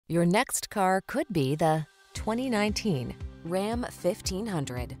Your next car could be the 2019 Ram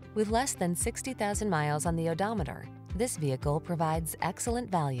 1500. With less than 60,000 miles on the odometer, this vehicle provides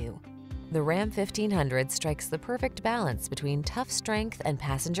excellent value. The Ram 1500 strikes the perfect balance between tough strength and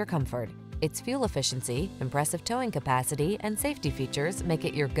passenger comfort. Its fuel efficiency, impressive towing capacity, and safety features make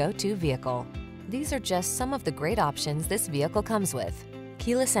it your go-to vehicle. These are just some of the great options this vehicle comes with: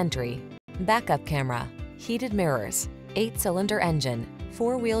 keyless entry, backup camera, heated mirrors, 8-cylinder engine,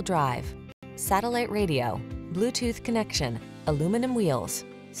 4-wheel drive, satellite radio, Bluetooth connection, aluminum wheels,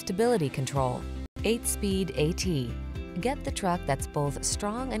 stability control, 8-speed AT. Get the truck that's both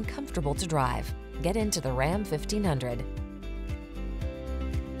strong and comfortable to drive. Get into the Ram 1500.